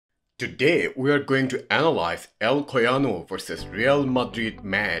Today we are going to analyze Alcoyano versus Real Madrid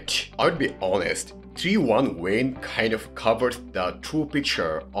match. I would be honest, 3-1 win kind of covers the true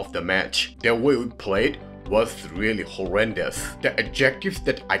picture of the match. The way we played was really horrendous. The adjectives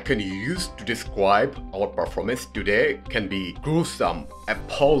that I can use to describe our performance today can be gruesome,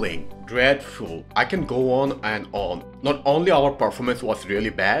 appalling, dreadful. I can go on and on. Not only our performance was really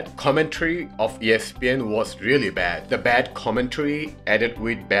bad, commentary of ESPN was really bad. The bad commentary added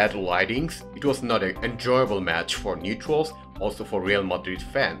with bad lightings, it was not an enjoyable match for neutrals, also for Real Madrid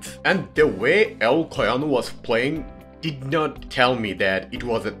fans. And the way Alcoyano was playing did not tell me that it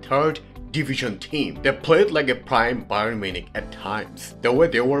was a third division team. They played like a prime Bayern Munich at times. The way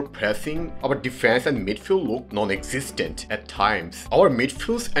they were pressing, our defense and midfield looked non-existent at times. Our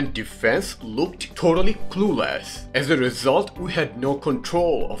midfields and defense looked totally clueless. As a result, we had no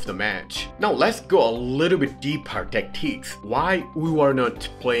control of the match. Now let's go a little bit deeper tactics. Why we were not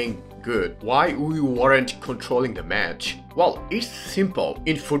playing good? Why we weren't controlling the match? Well, it's simple.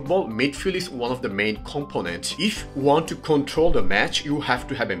 In football, midfield is one of the main components. If you want to control the match, you have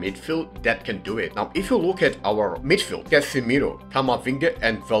to have a midfield that can do it. Now, if you look at our midfield, Casemiro, Camavinga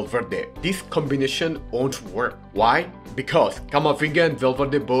and Valverde, this combination won't work. Why? Because Camavinga and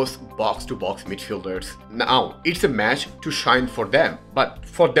Valverde both box-to-box midfielders. Now, it's a match to shine for them, but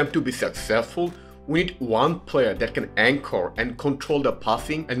for them to be successful, we need one player that can anchor and control the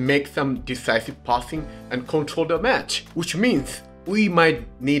passing and make some decisive passing and control the match. Which means we might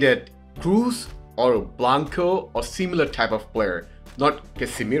need a Cruz or Blanco or similar type of player, not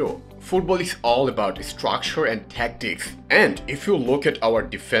Casemiro. Football is all about structure and tactics. And if you look at our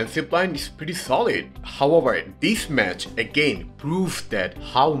defensive line, it's pretty solid. However, this match again proves that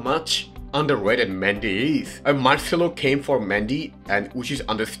how much underrated Mendy is. Marcelo came for Mendy, and which is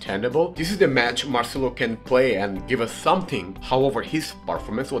understandable. This is the match Marcelo can play and give us something. However, his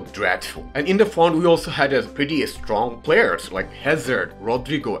performance was dreadful. And in the front, we also had a pretty strong players like Eder,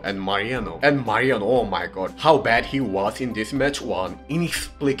 Rodrigo and Mariano. And Mariano, oh my god, how bad he was in this match was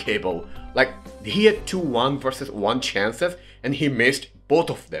inexplicable. Like, he had 2-1 versus 1 chances and he missed both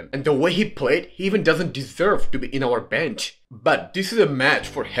of them. And the way he played, he even doesn't deserve to be in our bench. But this is a match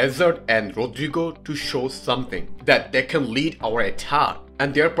for Hazard and Rodrigo to show something, that they can lead our attack.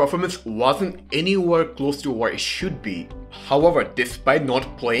 And their performance wasn't anywhere close to where it should be. However, despite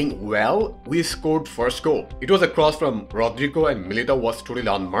not playing well, we scored first goal. It was a cross from Rodrigo and Militao was totally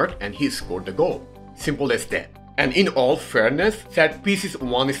unmarked and he scored the goal. Simple as that. And in all fairness, set pieces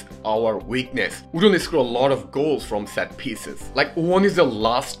one is our weakness. We don't score a lot of goals from set pieces. Like, when is the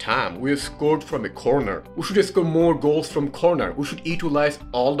last time we scored from a corner? We should score more goals from corner. We should utilize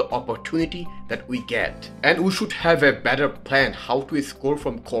all the opportunity that we get. And we should have a better plan how to score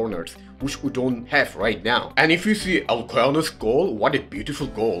from corners, which we don't have right now. And if you see Alcoyano's goal, what a beautiful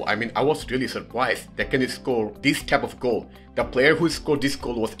goal. I mean, I was really surprised that can score this type of goal. The player who scored this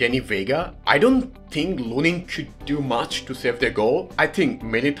goal was Danny Vega. I don't think Lunin could do much to save the goal. I think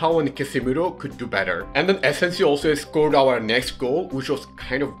Militao and Casemiro could do better. And then Asensio also scored our next goal, which was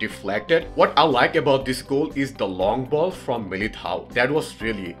kind of deflected. What I like about this goal is the long ball from Militao. That was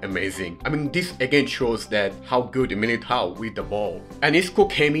really amazing. I mean, this again shows that how good Militao with the ball. And Isco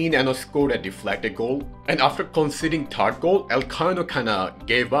came in and scored a deflected goal. And after conceding third goal, Alcoyano kinda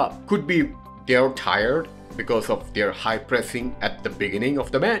gave up. Could be they're tired because of their high pressing at the beginning of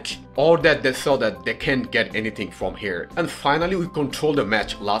the match, or that they saw that they can't get anything from here. And finally, we controlled the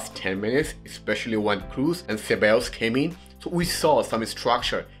match last 10 minutes, especially when Cruz and Ceballos came in. So we saw some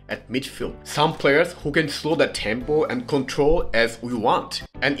structure at midfield. Some players who can slow the tempo and control as we want.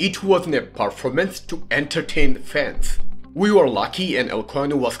 And it wasn't a performance to entertain fans. We were lucky and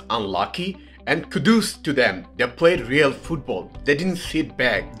Alcoyano was unlucky. And kudos to them, they played real football. They didn't sit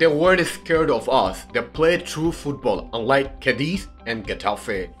back. They weren't scared of us. They played true football, unlike Cadiz and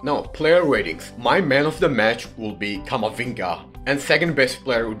Getafe. Now, player ratings. My man of the match will be Camavinga. And second best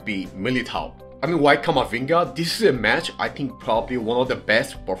player would be Militao. I mean, why Camavinga? This is a match I think probably one of the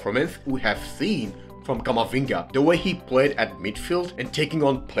best performances we have seen from Camavinga. The way he played at midfield and taking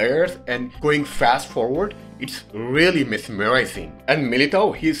on players and going fast forward, it's really mesmerizing. And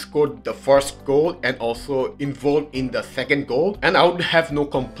Militao, he scored the first goal and also involved in the second goal. And I would have no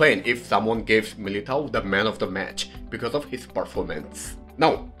complaint if someone gave Militao the man of the match because of his performance.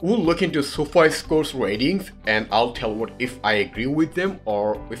 Now, we'll look into Sofascore's ratings and I'll tell what if I agree with them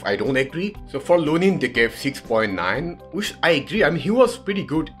or if I don't agree. So for Lunin, they gave 6.9, which I agree. I mean, he was pretty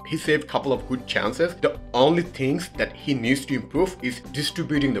good. He saved a couple of good chances. The only things that he needs to improve is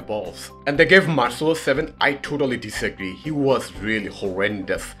distributing the balls. And they gave Marcelo 7. I totally disagree. He was really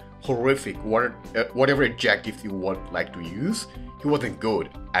horrendous horrific, whatever adjectives you would like to use. He wasn't good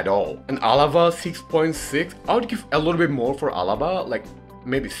at all. And Alaba 6.6, I would give a little bit more for Alaba, like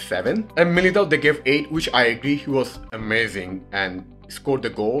maybe 7. And Militao they gave 8, which I agree he was amazing and scored the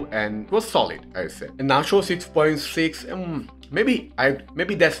goal and was solid, I would say. And Nacho 6.6,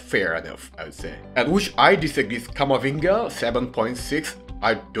 maybe that's fair enough, I would say. And which I disagree is Camavinga 7.6.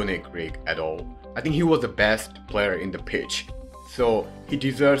 I don't agree at all. I think he was the best player in the pitch, so he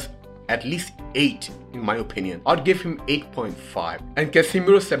deserves at least 8 in my opinion. I'd give him 8.5. And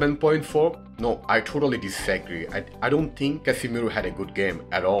Casemiro 7.4. No, I totally disagree. I don't think Casemiro had a good game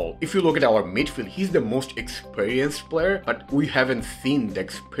at all. If you look at our midfield, he's the most experienced player, but we haven't seen the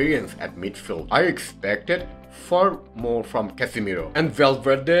experience at midfield. I expected far more from Casemiro. And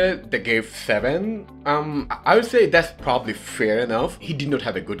Valverde, they gave 7. I would say that's probably fair enough. He did not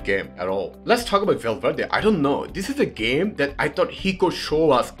have a good game at all. Let's talk about Valverde. I don't know. This is a game that I thought he could show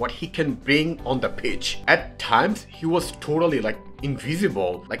us what he can bring on the pitch. At times, he was totally like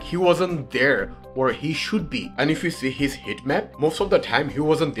invisible, like he wasn't there where he should be. And if you see his hit map, most of the time he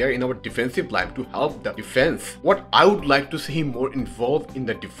wasn't there in our defensive line to help the defense. What I would like to see him more involved in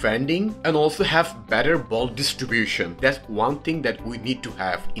the defending and also have better ball distribution. That's one thing that we need to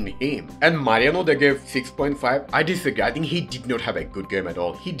have in him. And Mariano they gave 6.5. I disagree. I think he did not have a good game at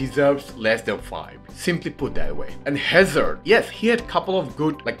all. He deserves less than 5. Simply put that way. And Hazard, yes, he had a couple of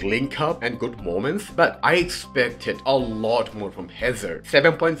good like link up and good moments, but I expected a lot more from Hazard.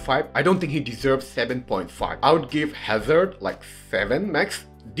 7.5. I don't think he deserves 7.5. I would give Hazard like 7 max.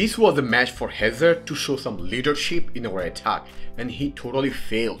 This was a match for Hazard to show some leadership in our attack, and he totally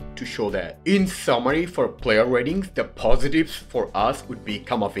failed to show that. In summary, for player ratings, the positives for us would be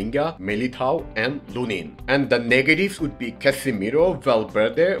Camavinga, Militao, and Lunin. And the negatives would be Casemiro,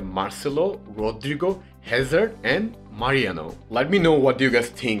 Valverde, Marcelo, Rodrigo, Hazard, and Mariano. Let me know what do you guys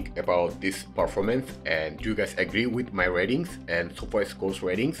think about this performance, and do you guys agree with my ratings and Sofascore's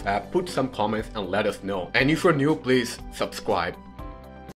ratings? Put some comments and let us know. And if you're new, please subscribe.